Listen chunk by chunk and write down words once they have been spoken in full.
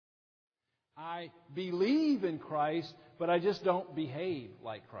I believe in Christ, but I just don't behave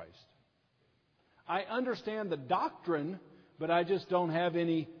like Christ. I understand the doctrine, but I just don't have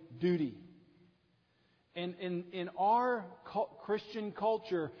any duty. And in our Christian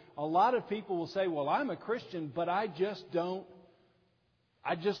culture, a lot of people will say, well, I'm a Christian, but I just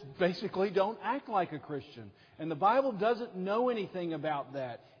basically don't act like a Christian. And the Bible doesn't know anything about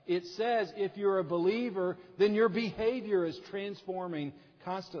that. It says if you're a believer, then your behavior is transforming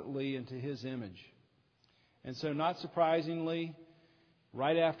constantly into His image. And so, not surprisingly,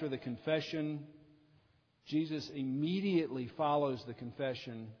 right after the confession, Jesus immediately follows the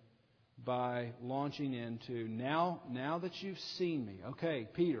confession by launching into, now that you've seen me, okay,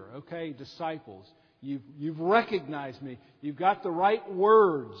 Peter, okay, disciples, you've recognized me, you've got the right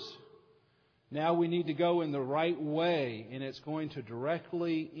words. Now we need to go in the right way, and it's going to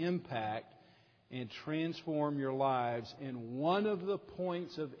directly impact and transform your lives. And one of the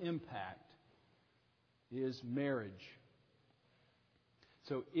points of impact is marriage.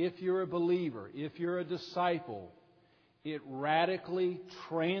 So if you're a believer, if you're a disciple, it radically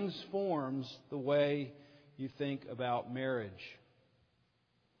transforms the way you think about marriage.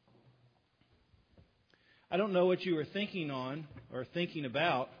 I don't know what you were thinking on or thinking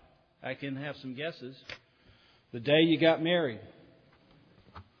about. I can have some guesses. The day you got married.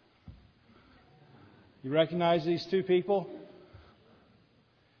 You recognize these two people?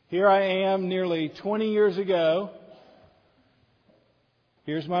 Here I am nearly 20 years ago.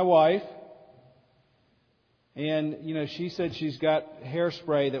 Here's my wife. And, she said she's got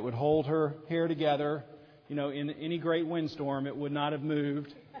hairspray that would hold her hair together. In any great windstorm, it would not have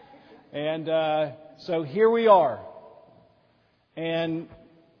moved. And so here we are. And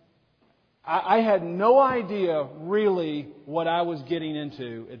I had no idea really what I was getting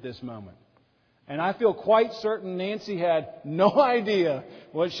into at this moment. And I feel quite certain Nancy had no idea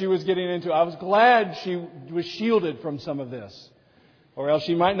what she was getting into. I was glad she was shielded from some of this, or else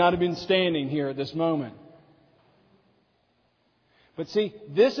she might not have been standing here at this moment. But see,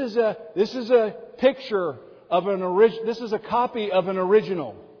 this is a picture of an original. This is a copy of an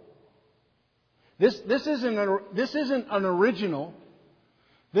original. This isn't an original.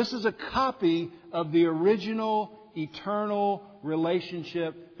 This is a copy of the original eternal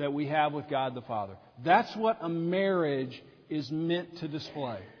relationship that we have with God the Father. That's what a marriage is meant to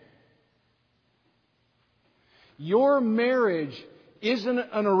display. Your marriage isn't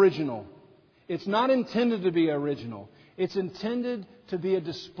an original. It's not intended to be original. It's intended to be a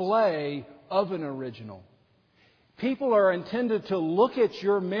display of an original. People are intended to look at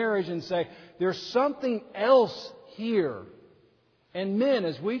your marriage and say, there's something else here. And men,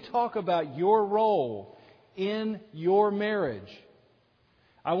 as we talk about your role in your marriage,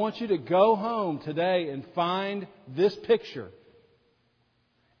 I want you to go home today and find this picture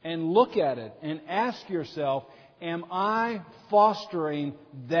and look at it and ask yourself, am I fostering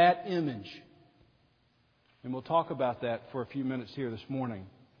that image? And we'll talk about that for a few minutes here this morning.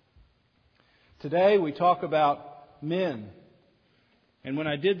 Today we talk about men. And when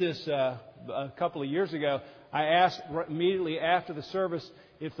I did this a couple of years ago, I asked immediately after the service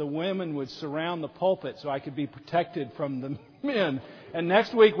if the women would surround the pulpit so I could be protected from the men. And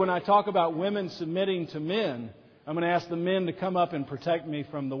next week when I talk about women submitting to men, I'm going to ask the men to come up and protect me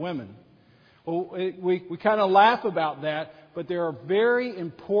from the women. Well, we kind of laugh about that, but there are very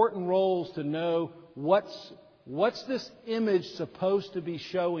important roles to know what's this image supposed to be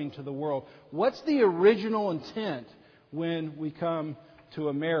showing to the world. What's the original intent when we come to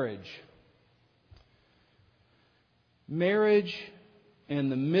a marriage? Marriage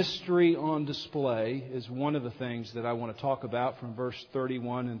and the mystery on display is one of the things that I want to talk about from verse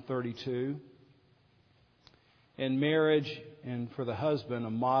 31 and 32. And marriage, and for the husband, a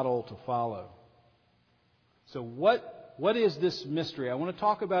model to follow. So what is this mystery? I want to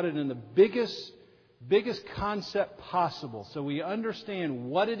talk about it in the biggest concept possible so we understand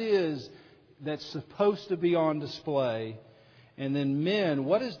what it is that's supposed to be on display. And then men,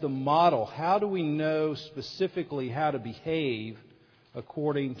 what is the model? How do we know specifically how to behave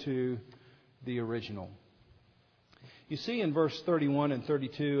according to the original? You see in verse 31 and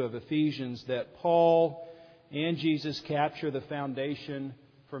 32 of Ephesians that Paul and Jesus capture the foundation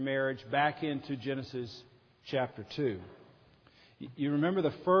for marriage back into Genesis chapter 2. You remember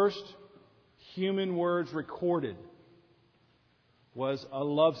the first human words recorded was a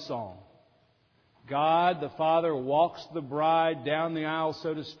love song. God, the Father, walks the bride down the aisle,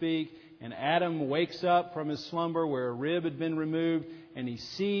 so to speak, and Adam wakes up from his slumber where a rib had been removed, and he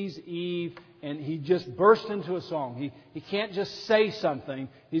sees Eve, and he just bursts into a song. He can't just say something.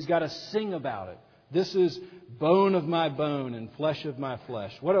 He's got to sing about it. This is bone of my bone and flesh of my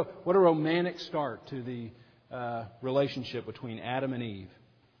flesh. What a romantic start to the relationship between Adam and Eve.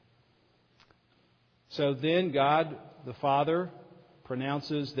 So then God, the Father,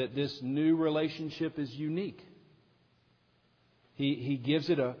 pronounces that this new relationship is unique. He gives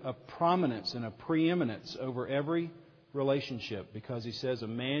it a prominence and a preeminence over every relationship, because He says a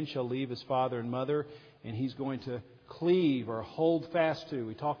man shall leave his father and mother, and he's going to cleave or hold fast to.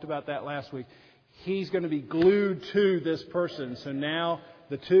 We talked about that last week. He's going to be glued to this person. So now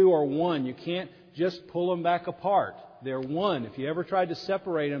the two are one. You can't just pull them back apart. They're one. If you ever tried to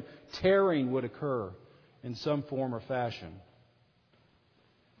separate them, tearing would occur in some form or fashion.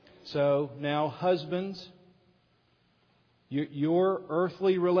 So now, husbands, your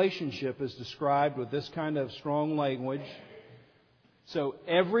earthly relationship is described with this kind of strong language. So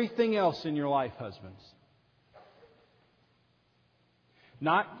everything else in your life, husbands,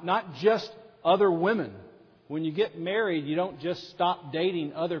 not just other women. When you get married, you don't just stop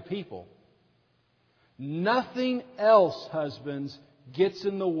dating other people. Nothing else, husbands, gets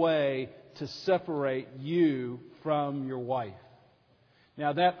in the way to separate you from your wife.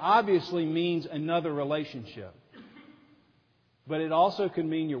 Now, that obviously means another relationship. But it also can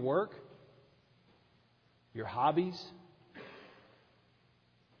mean your work, your hobbies.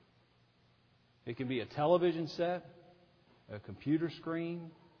 It can be a television set, a computer screen.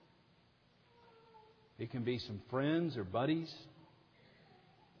 It can be some friends or buddies.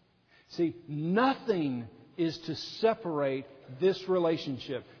 See, nothing is to separate this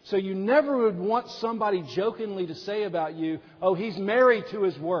relationship. So you never would want somebody jokingly to say about you, oh, he's married to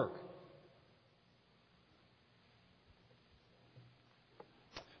his work.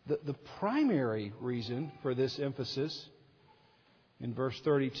 The primary reason for this emphasis in verse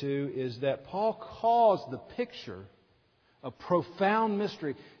 32 is that Paul calls the picture a profound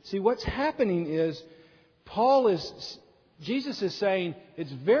mystery. See, what's happening is Jesus is saying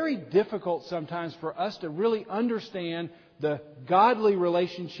it's very difficult sometimes for us to really understand the godly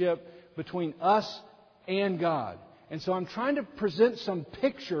relationship between us and God. And so I'm trying to present some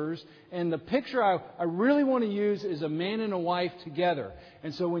pictures, and the picture I really want to use is a man and a wife together.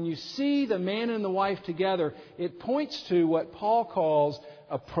 And so when you see the man and the wife together, it points to what Paul calls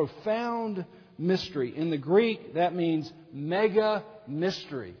a profound mystery. In the Greek, that means mega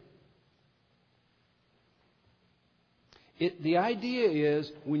mystery. The idea is,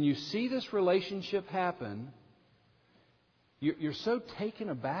 when you see this relationship happen, you're so taken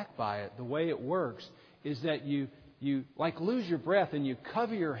aback by it, the way it works, is that you like lose your breath and you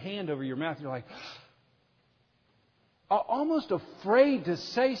cover your hand over your mouth. You're like almost afraid to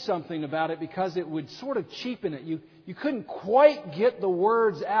say something about it because it would sort of cheapen it. You couldn't quite get the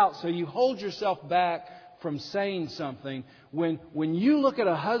words out, so you hold yourself back from saying something. When you look at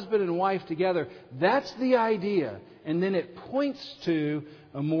a husband and wife together, that's the idea. And then it points to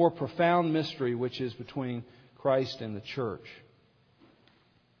a more profound mystery, which is between Christ and the church.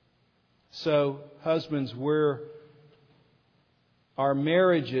 So, husbands, our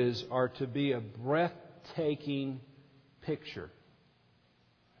marriages are to be a breathtaking picture.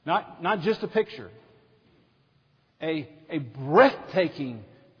 Not just a picture. A breathtaking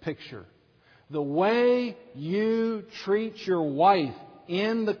picture. The way you treat your wife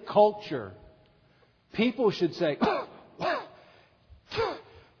in the culture, people should say, oh, wow,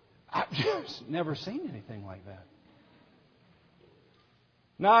 I've just never seen anything like that.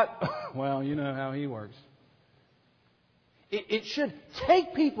 Not, well, you know how he works. It should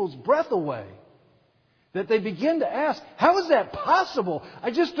take people's breath away. That they begin to ask, how is that possible?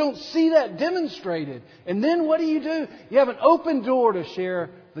 I just don't see that demonstrated. And then what do? You have an open door to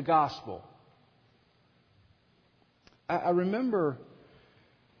share the gospel. I remember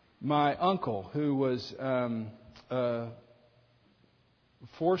my uncle, who was a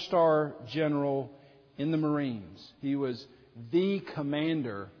 4-star general in the Marines. He was the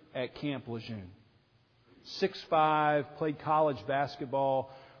commander at Camp Lejeune. 6'5", played college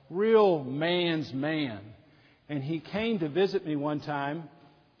basketball, real man's man. And he came to visit me one time,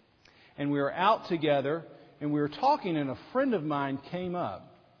 and we were out together, and we were talking, and a friend of mine came up.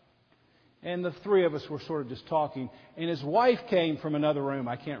 And the three of us were sort of just talking. And his wife came from another room.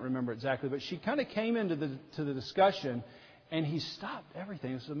 I can't remember exactly. But she kind of came into the discussion. And he stopped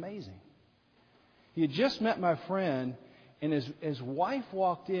everything. It was amazing. He had just met my friend. And his wife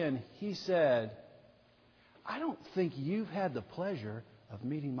walked in. He said, I don't think you've had the pleasure of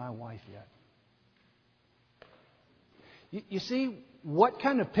meeting my wife yet. You see what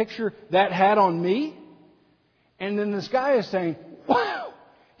kind of picture that had on me? And then this guy is saying, wow!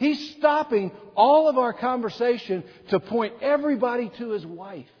 He's stopping all of our conversation to point everybody to his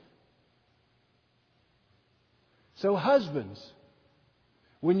wife. So husbands,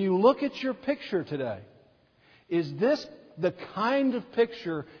 when you look at your picture today, is this the kind of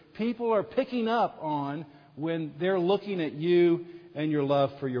picture people are picking up on when they're looking at you and your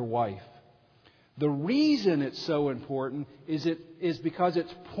love for your wife? The reason it's so important is because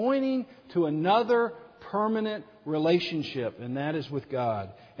it's pointing to another permanent relationship, and that is with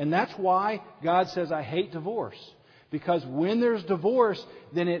God. And that's why God says, I hate divorce. Because when there's divorce,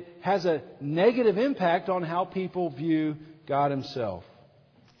 then it has a negative impact on how people view God Himself.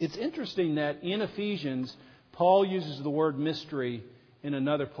 It's interesting that in Ephesians, Paul uses the word mystery in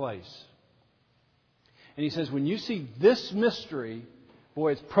another place. And he says, when you see this mystery,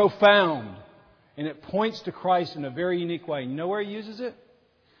 boy, it's profound. And it points to Christ in a very unique way. You know where he uses it?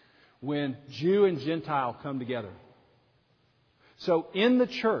 When Jew and Gentile come together. So in the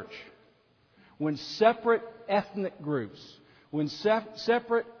church, when separate ethnic groups, when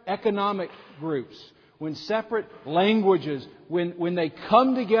separate economic groups, when separate languages, when they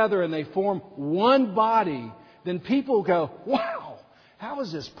come together and they form one body, then people go, wow, how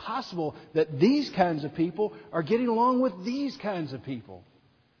is this possible that these kinds of people are getting along with these kinds of people?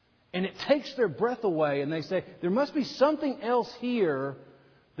 And it takes their breath away, and they say, there must be something else here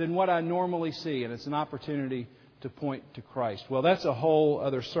than what I normally see. And it's an opportunity to point to Christ. Well, that's a whole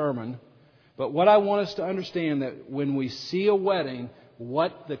other sermon. But what I want us to understand, that when we see a wedding,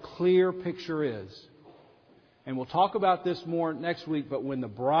 what the clear picture is. And we'll talk about this more next week, but when the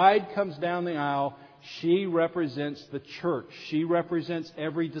bride comes down the aisle, she represents the church. She represents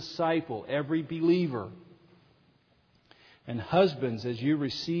every disciple, every believer. And husbands, as you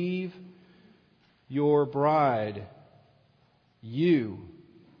receive your bride, you,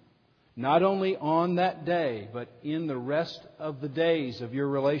 not only on that day, but in the rest of the days of your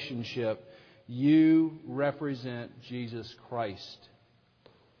relationship, you represent Jesus Christ.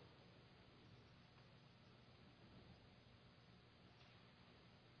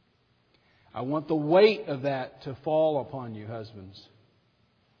 I want the weight of that to fall upon you, husbands.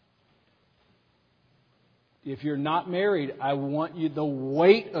 If you're not married, I want the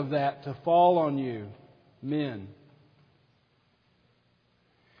weight of that to fall on you, men.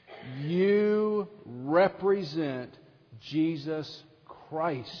 You represent Jesus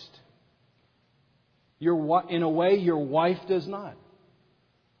Christ. In a way, your wife does not.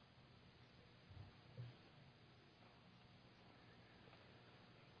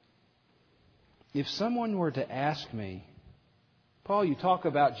 If someone were to ask me, Paul, you talk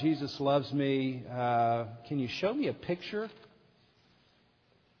about Jesus loves me. Can you show me a picture?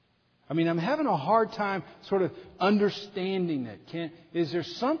 I mean, I'm having a hard time sort of understanding it. Is there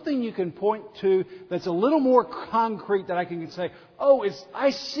something you can point to that's a little more concrete that I can say, oh, I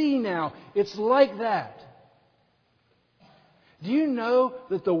see now. It's like that. Do you know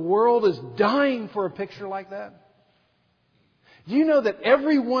that the world is dying for a picture like that? Do you know that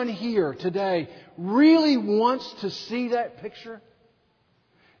everyone here today really wants to see that picture?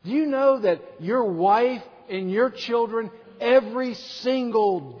 Do you know that your wife and your children every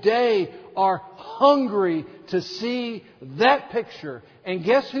single day are hungry to see that picture? And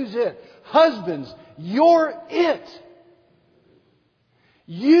guess who's it? Husbands, you're it.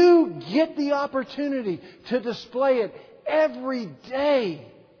 You get the opportunity to display it every day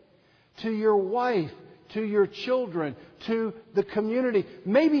to your wife, to your children, to the community,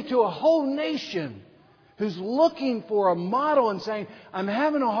 maybe to a whole nation who's looking for a model and saying, I'm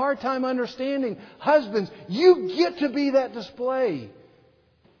having a hard time understanding. Husbands, you get to be that display.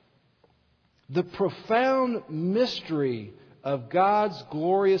 The profound mystery of God's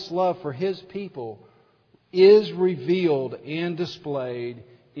glorious love for His people is revealed and displayed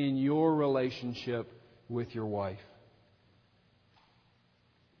in your relationship with your wife.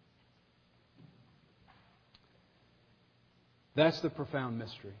 That's the profound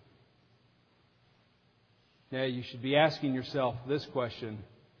mystery. Now, you should be asking yourself this question.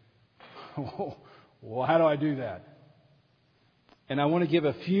 Well, how do I do that? And I want to give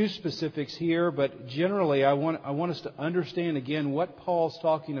a few specifics here, but generally I want us to understand again what Paul's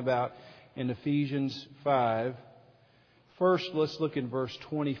talking about in Ephesians 5. First, let's look in verse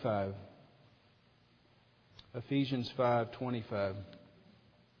 25. Ephesians 5:25.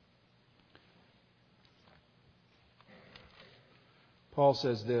 Paul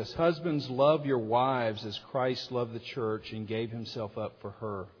says this, husbands, love your wives as Christ loved the church and gave Himself up for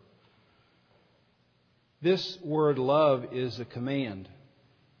her. This word love is a command.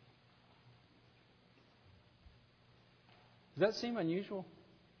 Does that seem unusual?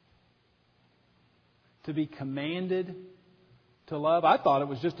 To be commanded to love? I thought it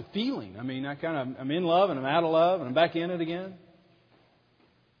was just a feeling. I mean, I'm in love and I'm out of love and I'm back in it again.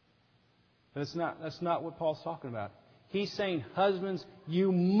 That's not what Paul's talking about. He's saying, husbands,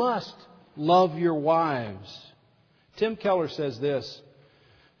 you must love your wives. Tim Keller says this: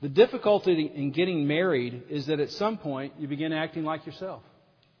 the difficulty in getting married is that at some point you begin acting like yourself.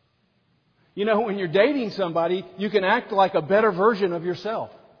 You know, when you're dating somebody, you can act like a better version of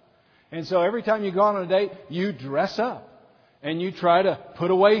yourself. And so every time you go on a date, you dress up. And you try to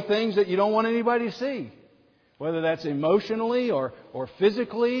put away things that you don't want anybody to see. Whether that's emotionally or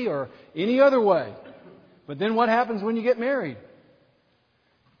physically or any other way. But then what happens when you get married?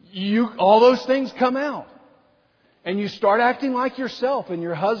 All those things come out. And you start acting like yourself. And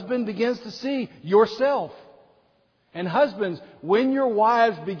your husband begins to see yourself. And husbands, when your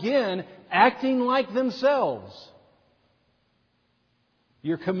wives begin acting like themselves,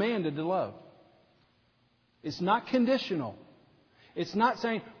 you're commanded to love. It's not conditional. It's not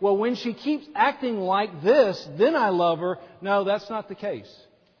saying, well, when she keeps acting like this, then I love her. No, that's not the case.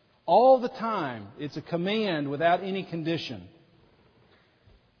 All the time, it's a command without any condition.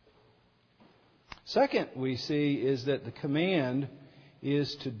 Second, we see is that the command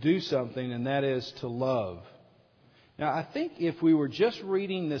is to do something, and that is to love. Now, I think if we were just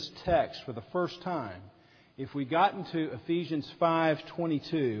reading this text for the first time, if we got into Ephesians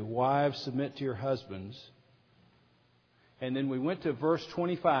 5:22, wives, submit to your husbands, and then we went to verse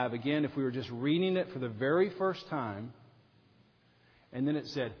 25, again, if we were just reading it for the very first time, and then it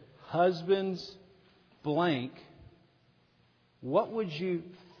said, husbands, blank, what would you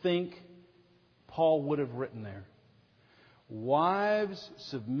think Paul would have written there? Wives,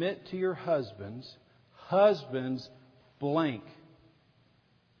 submit to your husbands, husbands, blank.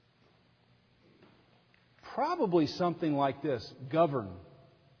 Probably something like this: govern,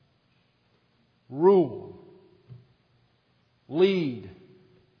 rule, lead.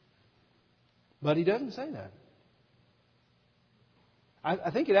 But he doesn't say that.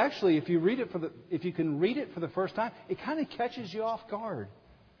 I think it actually, if you can read it for the first time, it kind of catches you off guard.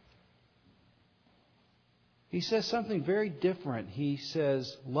 He says something very different. He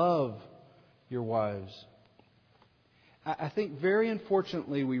says, love your wives. I think very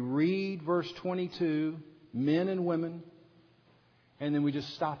unfortunately we read verse 22, men and women, and then we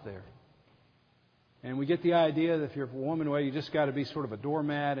just stop there. And we get the idea that if you're a woman, well, you just got to be sort of a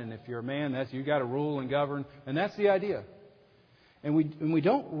doormat, and if you're a man, you got to rule and govern, and that's the idea. And we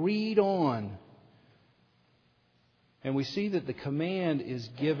don't read on. And we see that the command is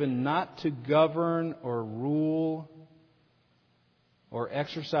given not to govern or rule or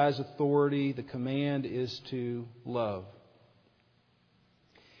exercise authority. The command is to love.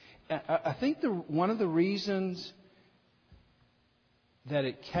 I think one of the reasons that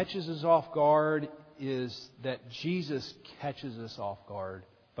it catches us off guard is that Jesus catches us off guard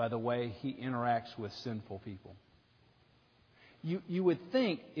by the way He interacts with sinful people. You would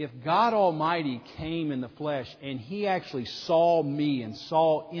think if God Almighty came in the flesh and He actually saw me and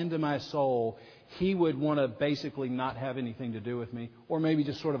saw into my soul, He would want to basically not have anything to do with me, or maybe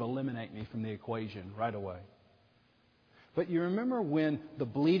just sort of eliminate me from the equation right away. But you remember when the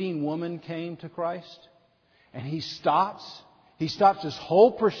bleeding woman came to Christ and He stops this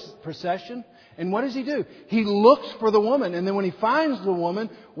whole procession, and what does He do? He looks for the woman, and then when He finds the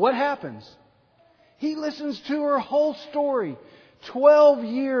woman, what happens? He listens to her whole story. 12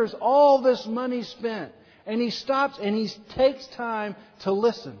 years, all this money spent. And He stops and He takes time to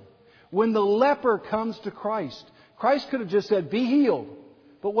listen. When the leper comes to Christ, Christ could have just said, be healed.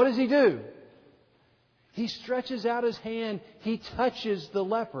 But what does He do? He stretches out His hand. He touches the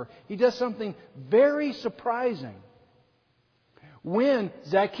leper. He does something very surprising. When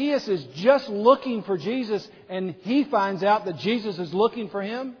Zacchaeus is just looking for Jesus and he finds out that Jesus is looking for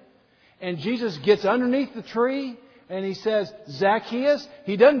him, and Jesus gets underneath the tree and He says, Zacchaeus,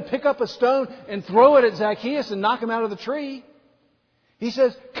 He doesn't pick up a stone and throw it at Zacchaeus and knock him out of the tree. He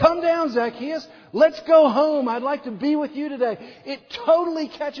says, come down, Zacchaeus. Let's go home. I'd like to be with you today. It totally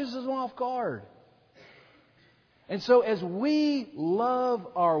catches us off guard. And so as we love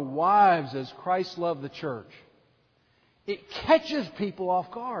our wives as Christ loved the church, it catches people off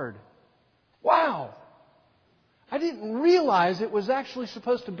guard. Wow! I didn't realize it was actually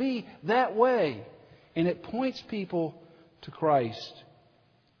supposed to be that way. And it points people to Christ.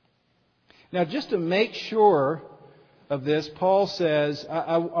 Now, just to make sure of this, Paul says,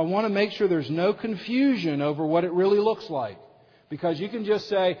 I want to make sure there's no confusion over what it really looks like. Because you can just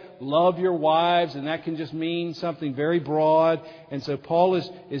say, love your wives, and that can just mean something very broad. And so Paul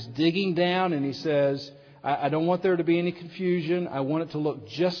is digging down, and he says, I don't want there to be any confusion. I want it to look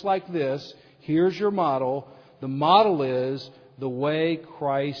just like this. Here's your model. The model is the way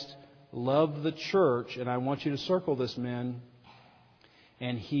Christ loved the church. And I want you to circle this, men.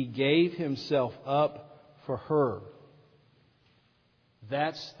 and He gave Himself up for her.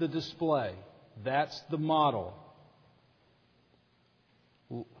 That's the display. That's the model.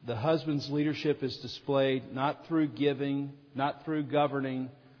 The husband's leadership is displayed not through giving, not through governing,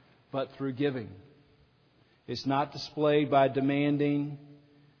 but through giving. It's not displayed by demanding,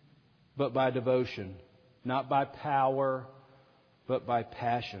 but by devotion. Not by power, but by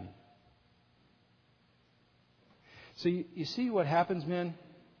passion. So you see what happens, men?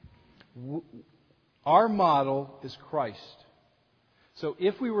 Our model is Christ. So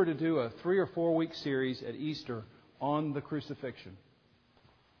if we were to do a 3 or 4 week series at Easter on the crucifixion,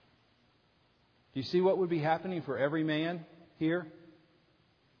 do you see what would be happening for every man here?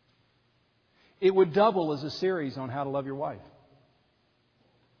 It would double as a series on how to love your wife.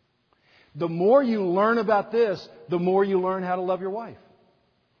 The more you learn about this, the more you learn how to love your wife.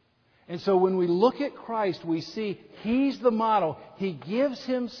 And so when we look at Christ, we see He's the model. He gives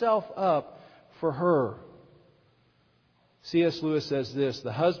Himself up for her. C.S. Lewis says this: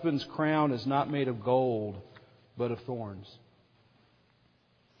 the husband's crown is not made of gold, but of thorns.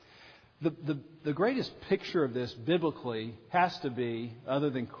 The greatest picture of this biblically has to be, other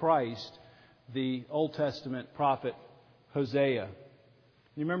than Christ, the Old Testament prophet Hosea.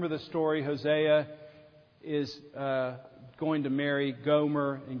 You remember the story? Hosea is going to marry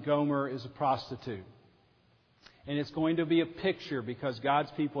Gomer, and Gomer is a prostitute. And it's going to be a picture because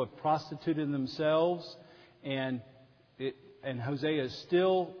God's people have prostituted themselves, and Hosea is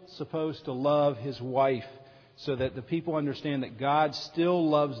still supposed to love his wife so that the people understand that God still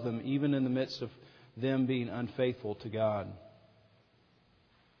loves them even in the midst of them being unfaithful to God.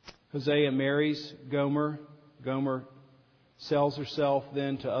 Hosea marries Gomer. Gomer sells herself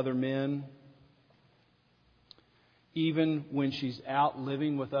then to other men. Even when she's out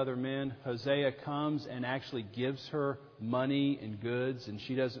living with other men, Hosea comes and actually gives her money and goods, and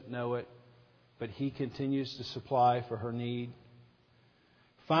she doesn't know it, but he continues to supply for her need.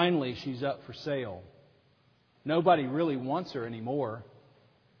 Finally, she's up for sale. Nobody really wants her anymore.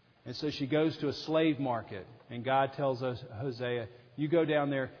 And so she goes to a slave market, and God tells us, Hosea, you go down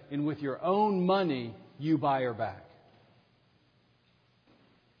there, and with your own money, you buy her back.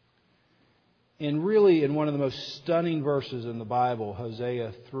 And really, in one of the most stunning verses in the Bible,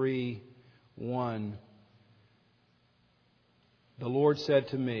 Hosea 3:1, the Lord said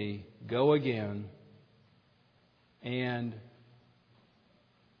to me, go again and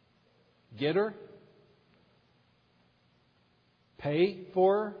get her, pay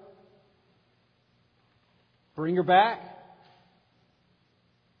for her, bring her back.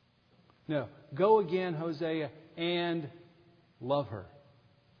 No, go again, Hosea, and love her.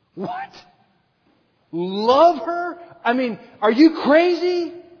 What? Love her? I mean, are you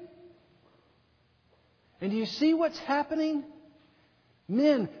crazy? And do you see what's happening?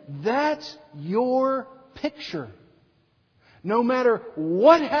 Men, that's your picture. No matter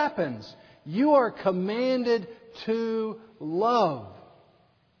what happens, you are commanded to love.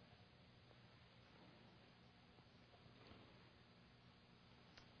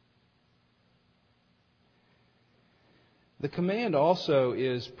 The command also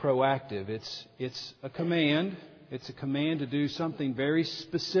is proactive. It's a command. It's a command to do something very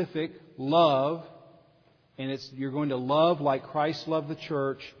specific, love. And you're going to love like Christ loved the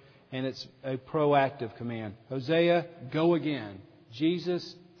church. And it's a proactive command. Hosea, go again.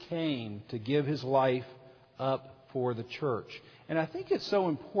 Jesus came to give His life up for the church. And I think it's so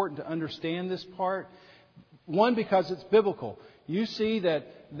important to understand this part. One, because it's biblical. You see that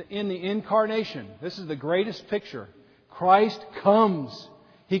in the incarnation, this is the greatest picture. Christ comes.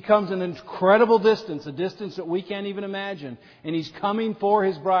 He comes an incredible distance, a distance that we can't even imagine. And He's coming for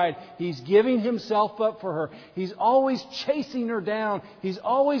His bride. He's giving Himself up for her. He's always chasing her down. He's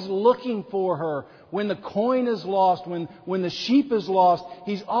always looking for her. When the coin is lost, when the sheep is lost,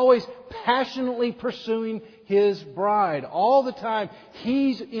 He's always passionately pursuing His bride. All the time,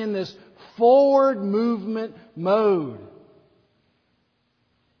 He's in this forward movement mode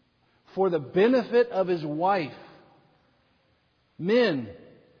for the benefit of His wife. Men,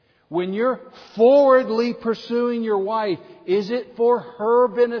 when you're forwardly pursuing your wife, is it for her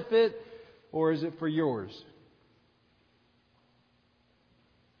benefit or is it for yours?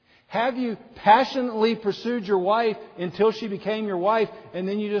 Have you passionately pursued your wife until she became your wife and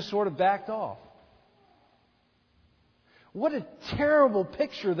then you just sort of backed off? What a terrible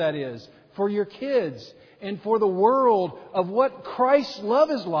picture that is for your kids and for the world of what Christ's love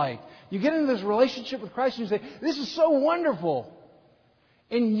is like. You get into this relationship with Christ and you say, this is so wonderful.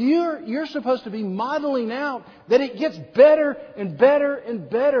 And you're supposed to be modeling out that it gets better and better and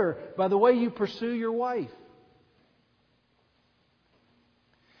better by the way you pursue your wife.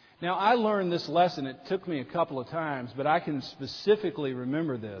 Now, I learned this lesson. It took me a couple of times, but I can specifically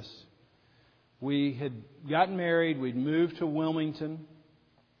remember this. We had gotten married. We'd moved to Wilmington.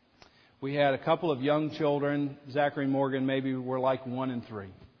 We had a couple of young children. Zachary and Morgan maybe were like 1 and 3.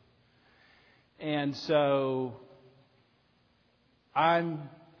 And so I'm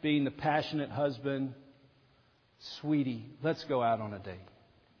being the passionate husband. Sweetie, let's go out on a date.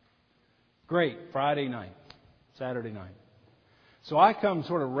 Great. Friday night, Saturday night. So I come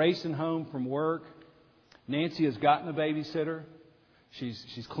sort of racing home from work. Nancy has gotten a babysitter.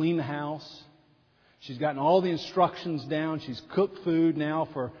 She's cleaned the house. She's gotten all the instructions down. She's cooked food now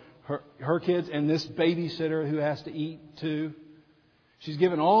for her kids and this babysitter who has to eat too. She's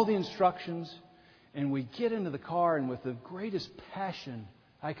given all the instructions. And we get into the car, and with the greatest passion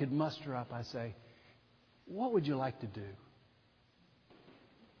I could muster up, I say, "What would you like to do?"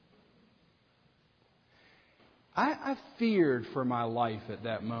 I feared for my life at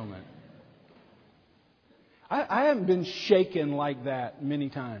that moment. I haven't been shaken like that many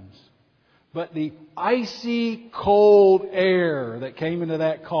times. But the icy cold air that came into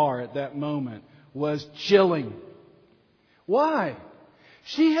that car at that moment was chilling. Why?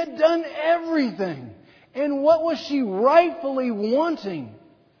 She had done everything. And what was she rightfully wanting?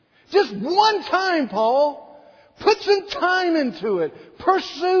 Just one time, Paul. Put some time into it.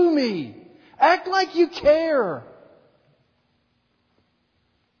 Pursue me. Act like you care.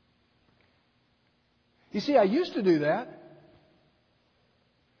 You see, I used to do that.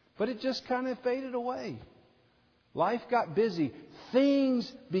 But it just kind of faded away. Life got busy.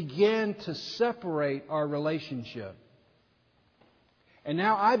 Things began to separate our relationship. And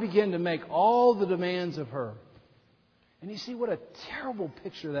now I begin to make all the demands of her. And you see what a terrible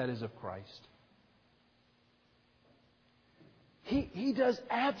picture that is of Christ. He does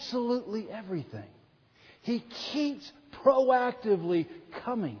absolutely everything. He keeps proactively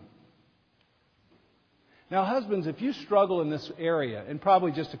coming. Now, husbands, if you struggle in this area, and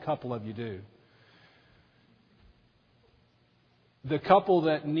probably just a couple of you do, the couple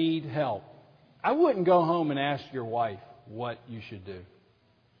that need help, I wouldn't go home and ask your wife what you should do.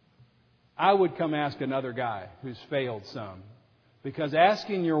 I would come ask another guy who's failed some. Because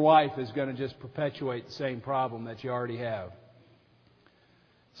asking your wife is going to just perpetuate the same problem that you already have.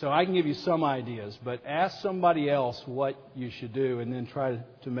 So I can give you some ideas, but ask somebody else what you should do and then try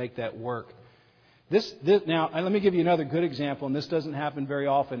to make that work. Now, let me give you another good example, and this doesn't happen very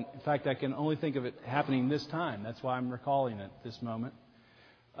often. In fact, I can only think of it happening this time. That's why I'm recalling it this moment.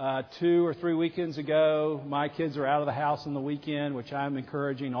 2 or 3 weekends ago, my kids are out of the house on the weekend, which I'm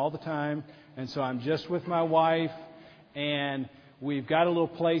encouraging all the time. And so I'm just with my wife, and we've got a little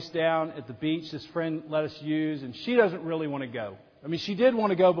place down at the beach this friend let us use, and she doesn't really want to go. I mean, she did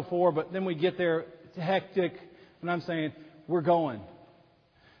want to go before, but then we get there, it's hectic, and I'm saying, we're going.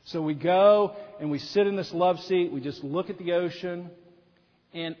 So we go, and we sit in this love seat, we just look at the ocean,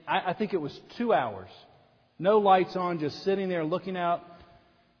 and I think it was 2 hours. No lights on, just sitting there looking out,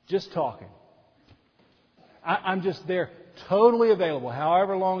 just talking. I'm just there, totally available,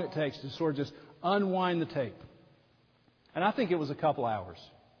 however long it takes to sort of just unwind the tape. And I think it was a couple hours.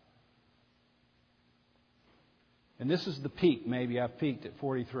 And this is the peak, maybe I've peaked at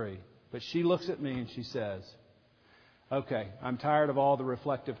 43. But she looks at me and she says, "Okay, I'm tired of all the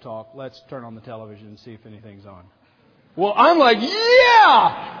reflective talk. Let's turn on the television and see if anything's on." Well, I'm like,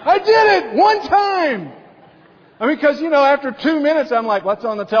 yeah! I did it! One time! I mean, because, after 2 minutes, I'm like, what's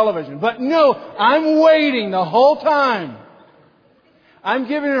on the television? But no, I'm waiting the whole time. I'm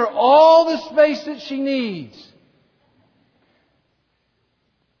giving her all the space that she needs.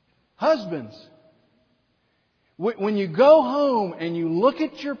 Husbands, when you go home and you look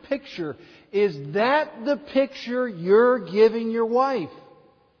at your picture, is that the picture you're giving your wife?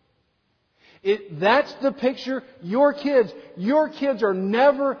 That's the picture your kids are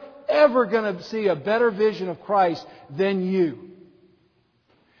never, ever going to see a better vision of Christ than you.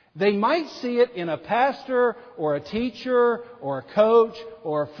 They might see it in a pastor or a teacher or a coach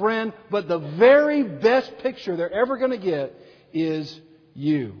or a friend, but the very best picture they're ever going to get is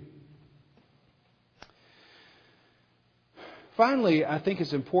you. Finally, I think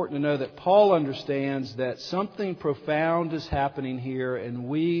it's important to know that Paul understands that something profound is happening here, and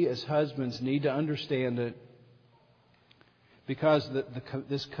we as husbands need to understand it, because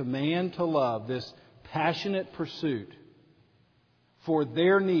this command to love, this passionate pursuit for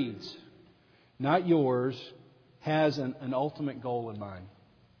their needs, not yours, has an ultimate goal in mind.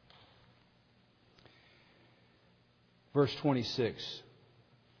 Verse 26.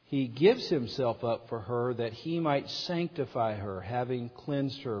 He gives himself up for her that he might sanctify her, having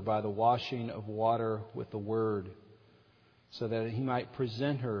cleansed her by the washing of water with the word, so that He might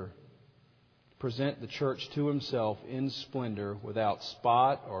present the church to Himself in splendor, without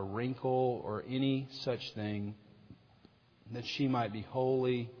spot or wrinkle or any such thing, that she might be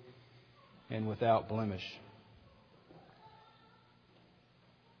holy and without blemish.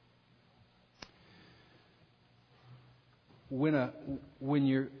 When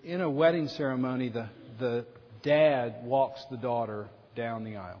you're in a wedding ceremony, the dad walks the daughter down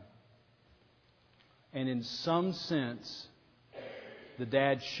the aisle. And in some sense, the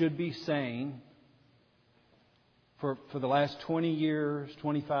dad should be saying, for the last 20 years,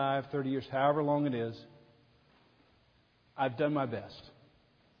 25, 30 years, however long it is, I've done my best.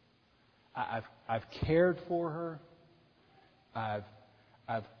 I've cared for her.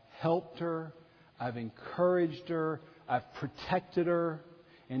 I've helped her. I've encouraged her. I've protected her.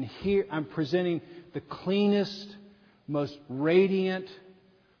 And here I'm presenting the cleanest, most radiant,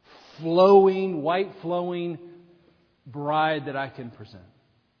 white flowing bride that I can present.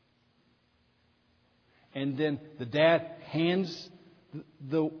 And then the dad hands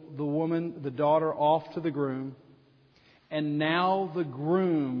the woman, the daughter, off to the groom. And now the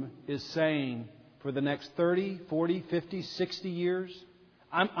groom is saying, for the next 30, 40, 50, 60 years,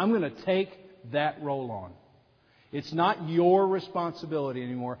 I'm going to take that role on. It's not your responsibility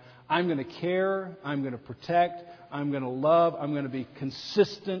anymore. I'm going to care. I'm going to protect. I'm going to love. I'm going to be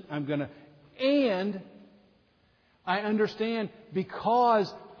consistent. And I understand,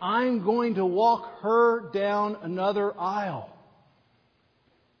 because I'm going to walk her down another aisle.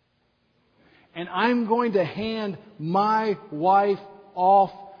 And I'm going to hand my wife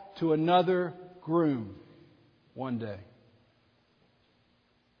off to another groom one day.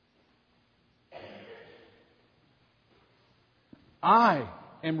 I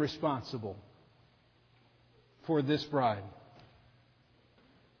am responsible for this bride,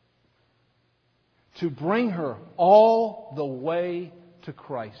 to bring her all the way to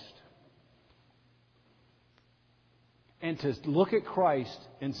Christ. And to look at Christ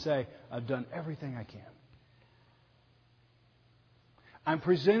and say, I've done everything I can. I'm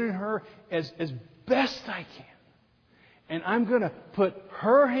presenting her as best I can. And I'm going to put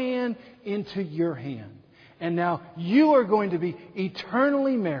her hand into your hand. And now you are going to be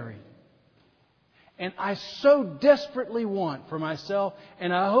eternally married. And I so desperately want for myself,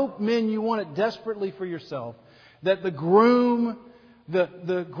 and I hope, men, you want it desperately for yourself, that the groom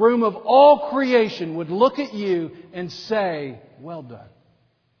of all creation would look at you and say, well done.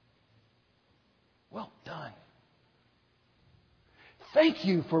 Well done. Thank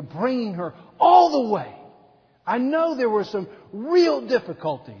you for bringing her all the way. I know there were some real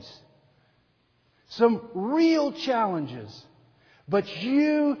difficulties, some real challenges, but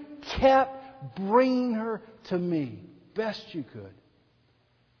you kept bringing her to me best you could.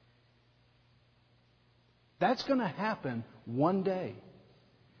 That's going to happen one day.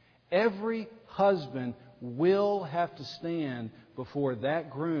 Every husband will have to stand before that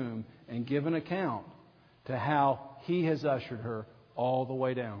groom and give an account to how he has ushered her all the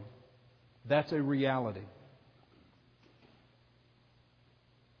way down. That's a reality.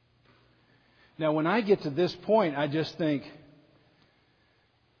 Now, when I get to this point, I just think,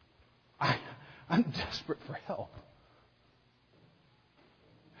 I'm desperate for help.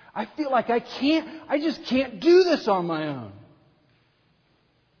 I feel like I just can't do this on my own.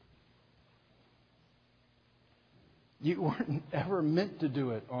 You weren't ever meant to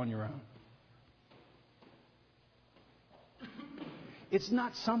do it on your own. It's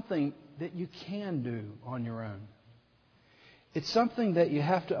not something that you can do on your own. It's something that you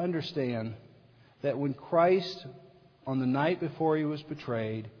have to understand, that when Christ, on the night before He was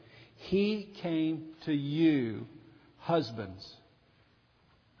betrayed, He came to you, husbands.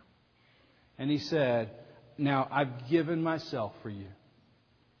 And He said, now I've given myself for you.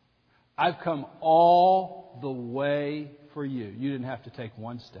 I've come all the way for you. You didn't have to take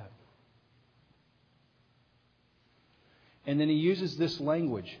one step. And then He uses this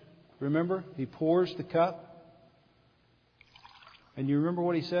language. Remember, He pours the cup. And you remember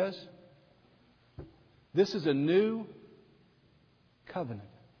what He says? This is a new covenant.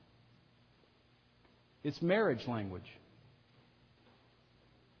 It's marriage language.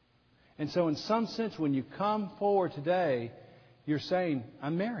 And so in some sense, when you come forward today, you're saying,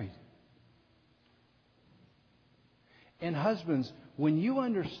 I'm married. And husbands, when you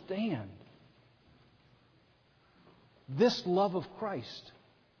understand this love of Christ,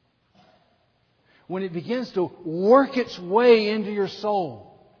 when it begins to work its way into your soul,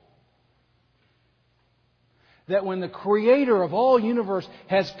 that when the Creator of all universe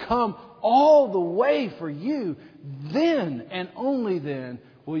has come all the way for you, then and only then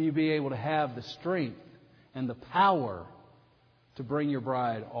will you be able to have the strength and the power to bring your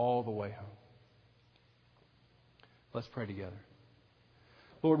bride all the way home. Let's pray together.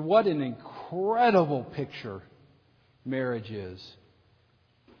 Lord, what an incredible picture marriage is.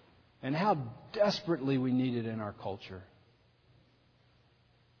 And how desperately we need it in our culture.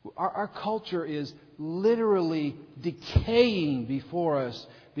 Our culture is literally decaying before us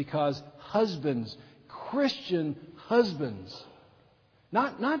because husbands, Christian husbands,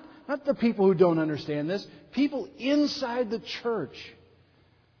 not the people who don't understand this, people inside the church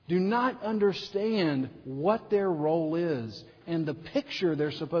do not understand what their role is and the picture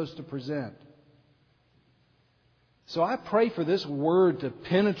they're supposed to present. So I pray for this word to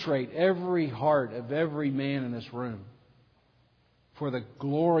penetrate every heart of every man in this room for the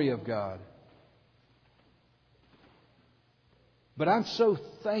glory of God. But I'm so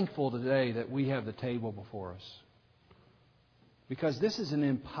thankful today that we have the table before us. Because this is an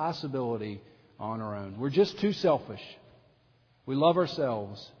impossibility on our own. We're just too selfish. We love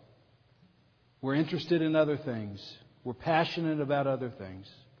ourselves. We're interested in other things. We're passionate about other things.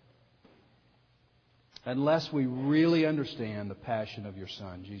 Unless we really understand the passion of your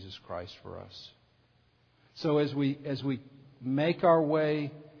Son, Jesus Christ, for us. So as we make our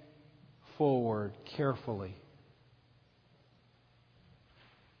way forward carefully,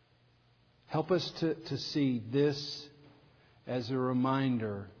 help us to see this as a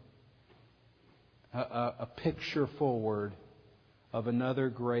reminder, a picture forward of another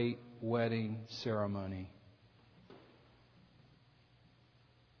great wedding ceremony.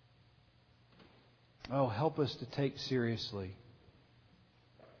 Oh, help us to take seriously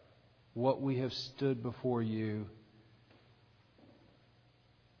what we have stood before you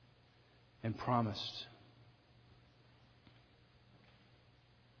and promised.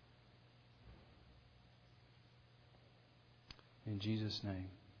 In Jesus' name,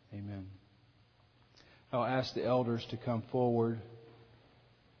 amen. I'll ask the elders to come forward.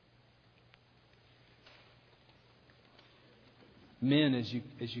 Men, as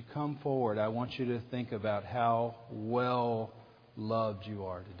you come forward, I want you to think about how well loved you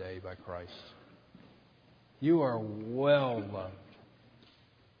are today by Christ. You are well loved.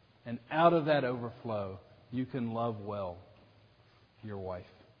 And out of that overflow, you can love well your wife.